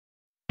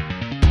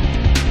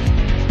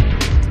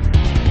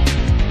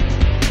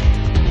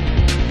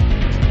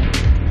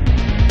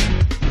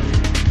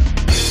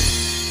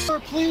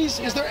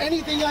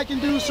I can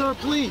do, sir,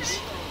 please.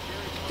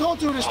 Don't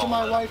do this to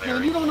my wife,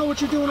 man. You don't know what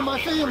you're doing to my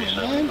family,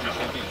 man.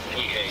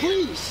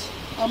 Please.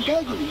 I'm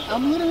begging you.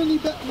 I'm literally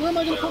where am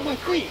I going to put my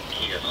feet?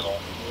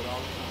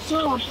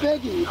 Sir, I'm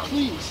begging you,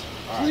 please.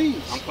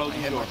 Please.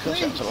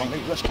 Please.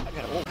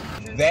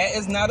 That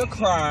is not a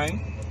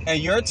crime,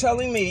 and you're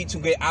telling me to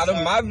get out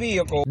of my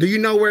vehicle. Do you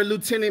know where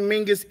Lieutenant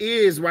Mingus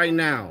is right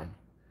now?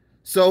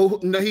 So,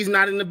 no, he's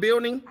not in the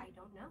building? I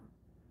don't know.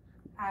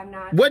 I'm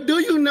not. What do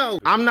you know?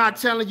 I'm not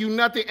telling you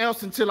nothing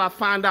else until I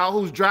find out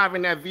who's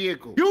driving that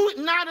vehicle. You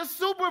not a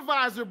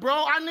supervisor,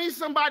 bro. I need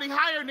somebody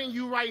higher than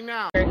you right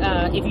now.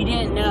 If you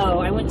didn't know,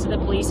 I went to the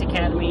police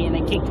academy and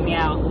they kicked me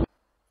out.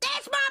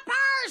 That's my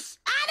purse!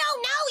 I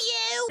don't know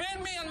you!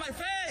 Spit me on my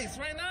face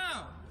right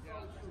now!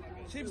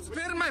 She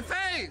spit in my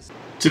face!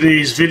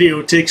 Today's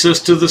video takes us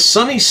to the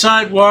sunny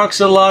sidewalks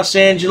of Los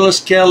Angeles,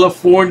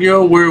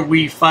 California, where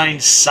we find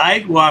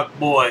Sidewalk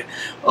Boy.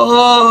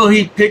 Oh,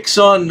 he picks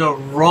on the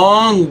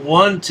wrong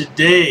one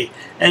today,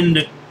 and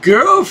the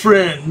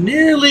girlfriend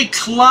nearly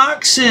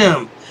clocks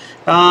him.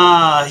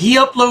 He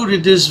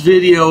uploaded this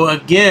video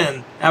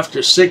again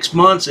after 6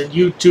 months, and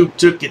YouTube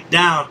took it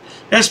down.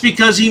 That's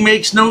because he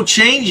makes no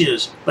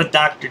changes, but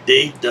Dr.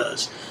 Dave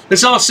does.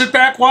 Let's all sit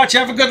back, watch,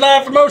 have a good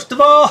laugh, and most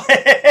of all,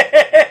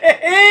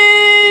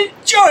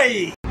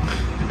 enjoy!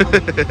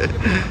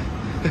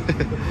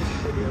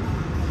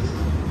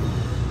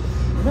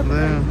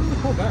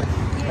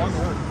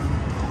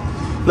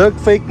 Look,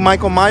 fake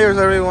Michael Myers,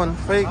 everyone.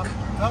 Fake.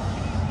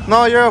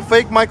 No, you're a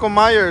fake Michael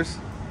Myers.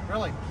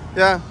 Really?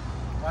 Yeah.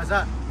 Why is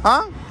that?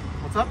 Huh?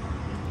 What's up?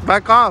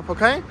 Back off,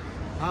 okay?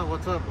 Huh?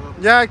 What's up?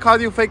 Yeah, I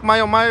called you fake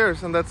Michael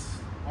Myers, and that's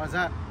Why is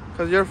that?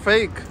 because you're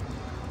fake.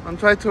 I'm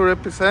trying to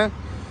represent.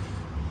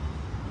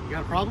 You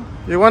got a problem?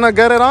 You want to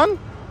get it on?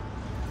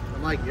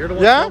 I'm like, you're the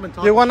one Yeah?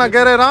 talking You want to shit.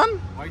 get it on?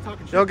 Why are you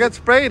talking shit? You'll get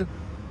sprayed.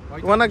 Why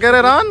You want to talking get shit?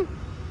 it on?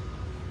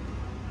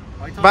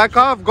 Why you talking Back shit?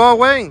 off. Go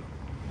away.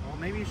 Well,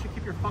 maybe you should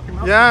keep your fucking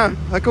mouth Yeah, shut.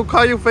 I could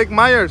call you fake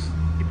Myers.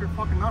 Keep your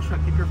fucking mouth shut.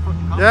 Keep your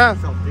fucking mouth Yeah. to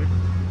yourself, dude.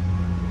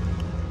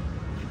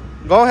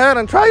 Go ahead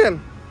and try it.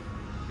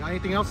 Got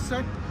anything else to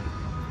say?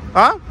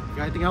 Huh?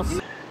 Got anything else to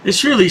say?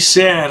 It's really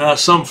sad how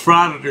some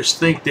frauditors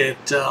think that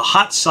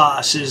hot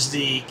sauce is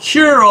the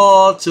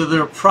cure-all to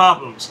their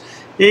problems.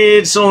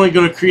 It's only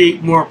going to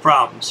create more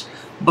problems.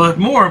 But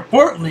more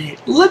importantly,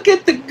 look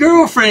at the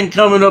girlfriend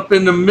coming up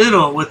in the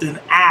middle with an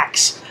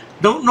axe.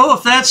 Don't know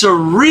if that's a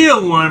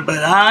real one,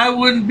 but I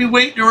wouldn't be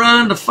waiting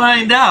around to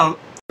find out.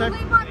 Leave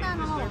my man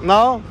alone.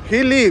 No,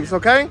 he leaves,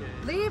 okay?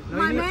 Leave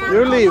my man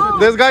You leave. alone.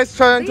 This guy's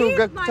trying to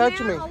Leave my touch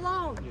man me. alone.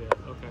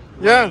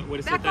 Yeah. What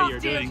is Back it that off, you're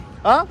dude. doing?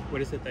 Huh?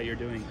 What is it that you're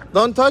doing?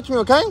 Don't touch me,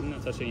 okay? I'm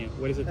not touching you.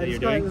 What is it that Hey, you're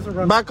this guy- doing? this is a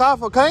run. Back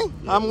off, okay?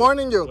 I'm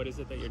warning you. What is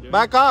it that you're doing?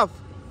 Back off.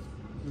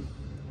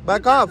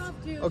 Back off,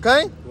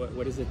 okay?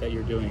 What is it that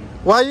you're doing?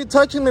 Why are you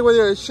touching me with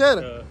your shit?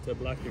 To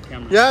block your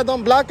camera. Yeah,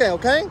 don't block it,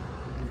 okay?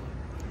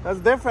 That's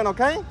different,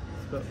 okay?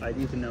 So I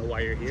need to know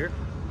why you're here.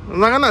 I'm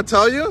not gonna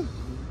tell you.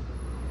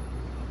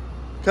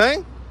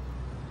 Okay?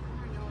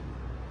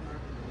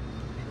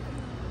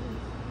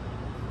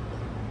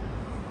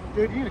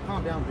 Dude, you need to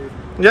calm down, dude.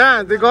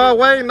 Yeah, they go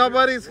away.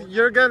 Nobody's.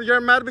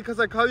 You're mad because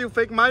I call you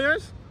fake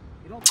Myers?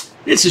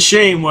 It's a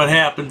shame what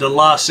happened to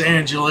Los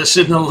Angeles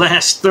in the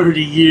last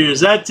 30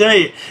 years. I tell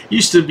you, it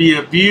used to be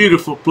a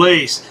beautiful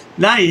place.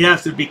 Now you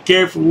have to be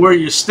careful where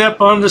you step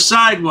on the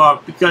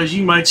sidewalk because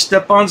you might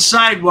step on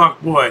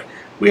Sidewalk Boy.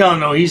 We all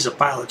know he's a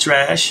pile of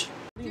trash.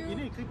 You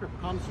need to keep your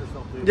comments to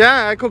yourself, dude.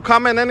 Yeah, I could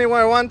comment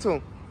anywhere I want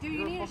to. Dude,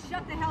 you need to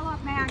shut the hell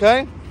up, man.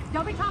 Okay?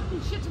 Don't be talking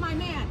shit to my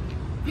man.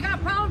 If you got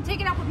a problem,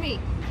 take it up with me.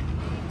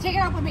 Take it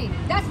up with me.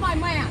 That's my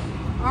man.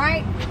 All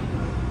right?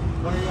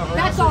 What are you, a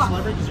That's harassing all.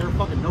 celebrity? Because you're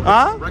fucking nobody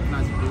Huh?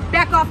 recognize you, dude.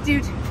 Back off,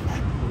 dude.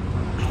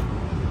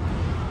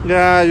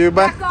 Yeah, you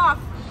back. Back off.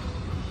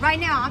 Right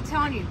now, I'm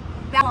telling you.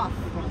 Back off.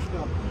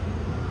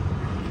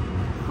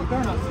 I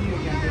better not see you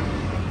again, dude.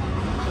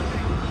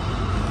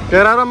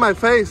 Get out of my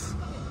face.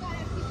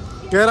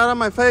 Get out of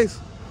my face.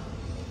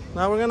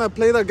 Now we're gonna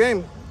play the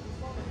game.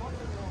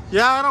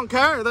 Yeah, I don't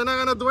care. They're not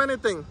gonna do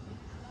anything.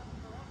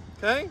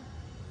 Okay?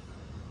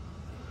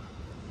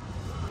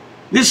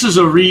 This is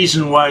a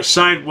reason why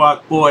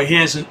Sidewalk Boy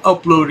hasn't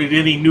uploaded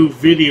any new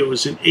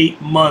videos in 8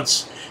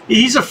 months.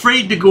 He's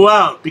afraid to go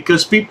out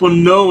because people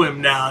know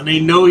him now and they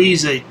know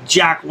he's a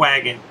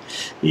jackwagon.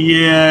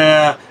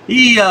 Yeah,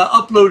 he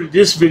uploaded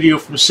this video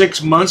from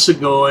 6 months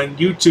ago and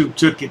YouTube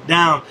took it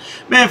down.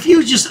 Man, if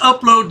you just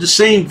upload the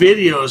same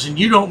videos and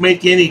you don't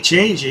make any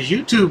changes,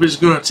 YouTube is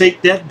going to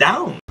take that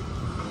down.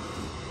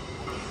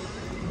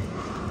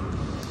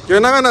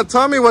 You're not gonna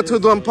tell me what to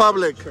do in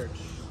public. Church.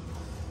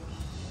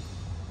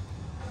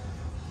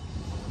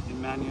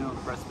 Emmanuel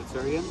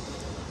Presbyterian.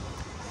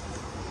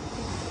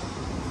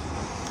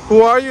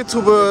 Who are you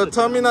to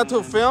tell me not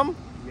to film?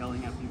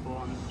 Yelling at people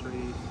on the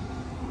street,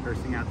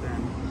 cursing at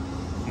them,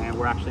 and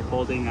we're actually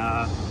holding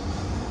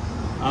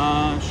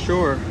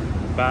sure,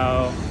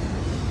 about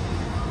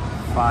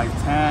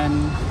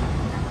 5'10",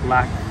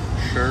 black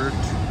shirt,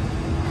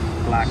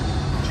 black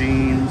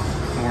jeans,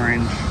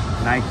 orange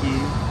Nike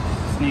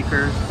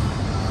sneakers,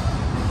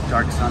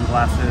 dark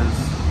sunglasses,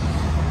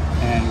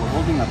 and we're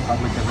holding a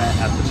public event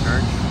at the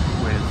church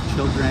with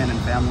children and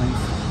families,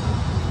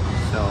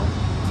 so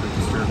it's a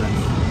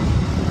disturbance.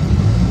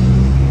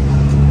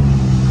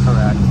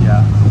 Correct,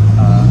 yeah.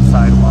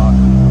 Sidewalk.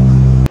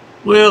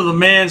 Well, the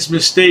man's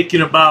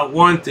mistaken about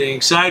one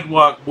thing.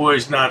 Sidewalk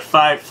Boy's not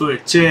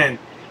 5'10".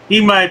 He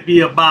might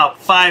be about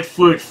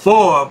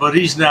 5'4", but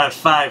he's not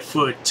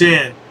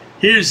 5'10".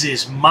 Here's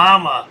his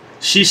mama.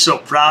 She's so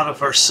proud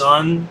of her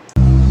son.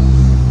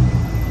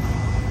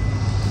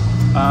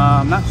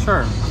 I'm not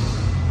sure.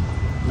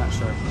 Not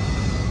sure.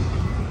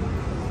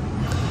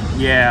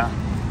 Yeah.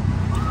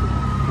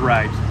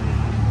 Right.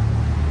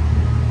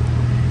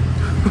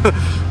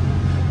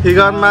 He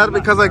got mad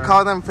because I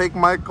called him fake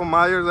Michael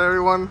Myers,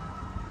 everyone.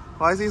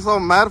 Why is he so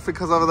mad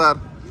because of that?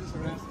 Is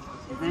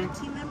there a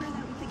team member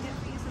that we could get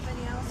for you,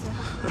 somebody else to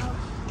help you out?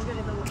 We're going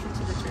to go look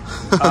into the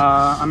church.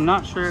 I'm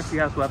not sure if he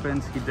has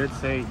weapons. He did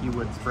say he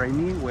would spray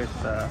me with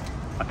a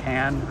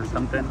can or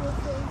something.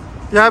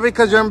 Yeah,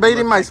 because you're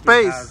invading my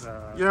space.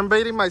 You're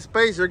invading my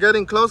space. You're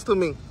getting close to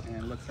me. And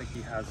it looks like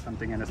he has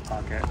something in his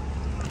pocket.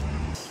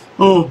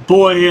 Oh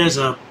boy, he has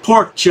a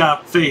pork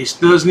chop face,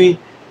 doesn't he?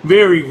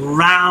 Very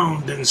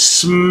round and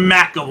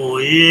smackable.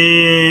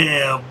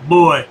 Yeah,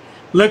 boy.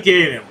 Look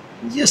at him.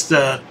 Just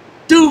a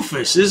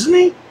doofus, isn't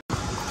he?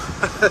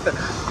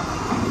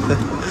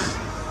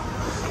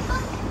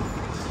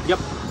 Yep.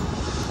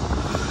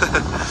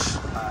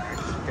 Alright,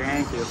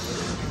 thank you.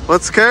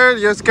 What's scared?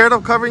 You're scared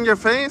of covering your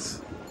face?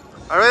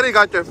 I already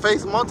got your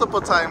face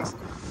multiple times.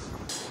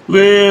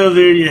 Well,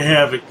 there you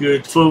have it,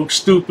 good folks.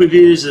 Stupid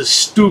is as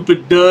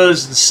stupid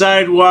does. And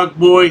Sidewalk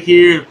Boy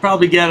here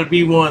probably got to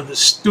be one of the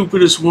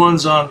stupidest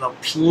ones on the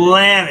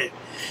planet.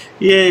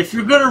 Yeah, if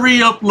you're going to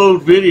re-upload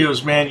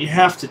videos, man, you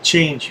have to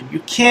change them. You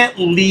can't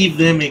leave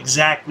them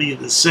exactly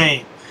the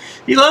same.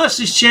 He lost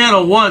his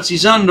channel once.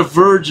 He's on the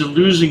verge of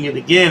losing it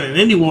again. And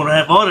then he won't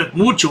have all that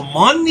mucho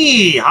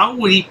money. How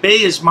would he pay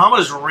his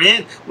mama's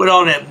rent with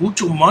all that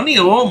mucho money?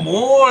 Oh,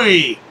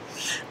 boy.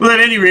 Well, at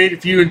any rate,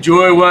 if you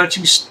enjoy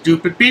watching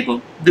stupid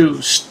people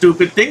do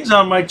stupid things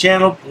on my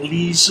channel,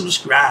 please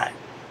subscribe.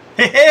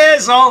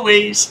 As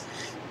always,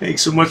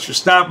 thanks so much for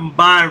stopping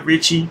by,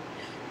 Richie.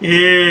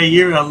 Yeah,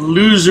 you're a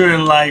loser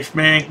in life,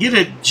 man. Get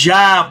a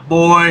job,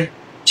 boy.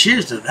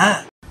 Cheers to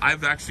that.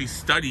 I've actually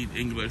studied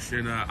English,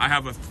 and I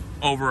have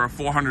over a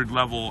 400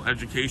 level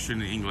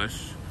education in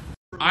English.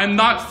 I'm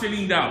not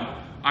sitting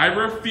down. I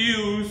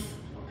refuse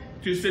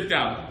to sit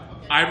down.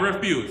 I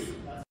refuse.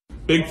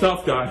 Big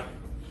tough guy.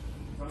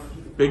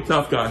 Big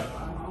tough guy.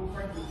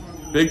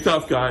 Big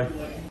tough guy.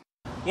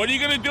 What are you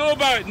gonna do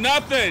about it?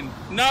 Nothing.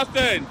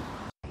 Nothing.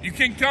 You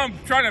can come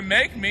try to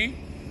make me.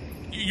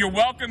 You're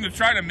welcome to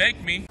try to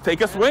make me.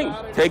 Take a swing.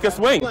 Take a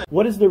swing.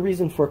 What is the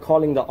reason for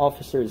calling the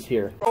officers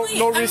here?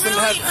 No reason.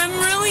 I'm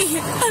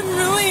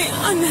really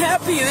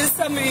unhappy that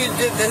somebody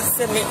did this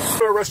to me.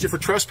 We'll arrest you for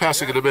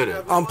trespassing in a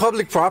minute. On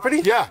public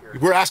property? Yeah.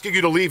 We're asking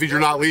you to leave and you're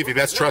not leaving.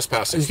 That's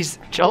trespassing.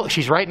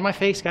 She's right in my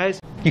face,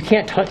 guys. You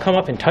can't come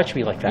up and touch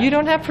me like that. You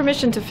don't have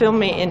permission to film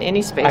me in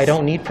any space. I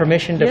don't need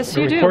permission to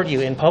record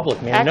you in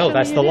public, man. Actually, no,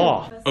 that's the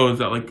law. Oh, is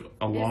that like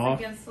a law?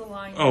 It's against the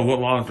law. Oh, what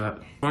law is that?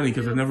 Funny,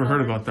 because I've never heard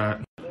about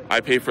that. I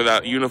pay for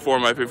that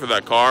uniform, I pay for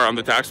that car, I'm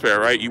the taxpayer,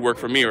 right? You work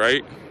for me,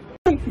 right?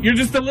 You're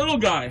just a little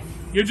guy.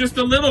 You're just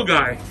a little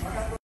guy.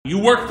 You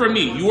work for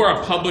me. You are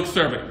a public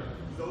servant.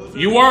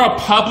 You are a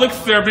public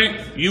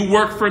servant. You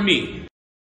work for me.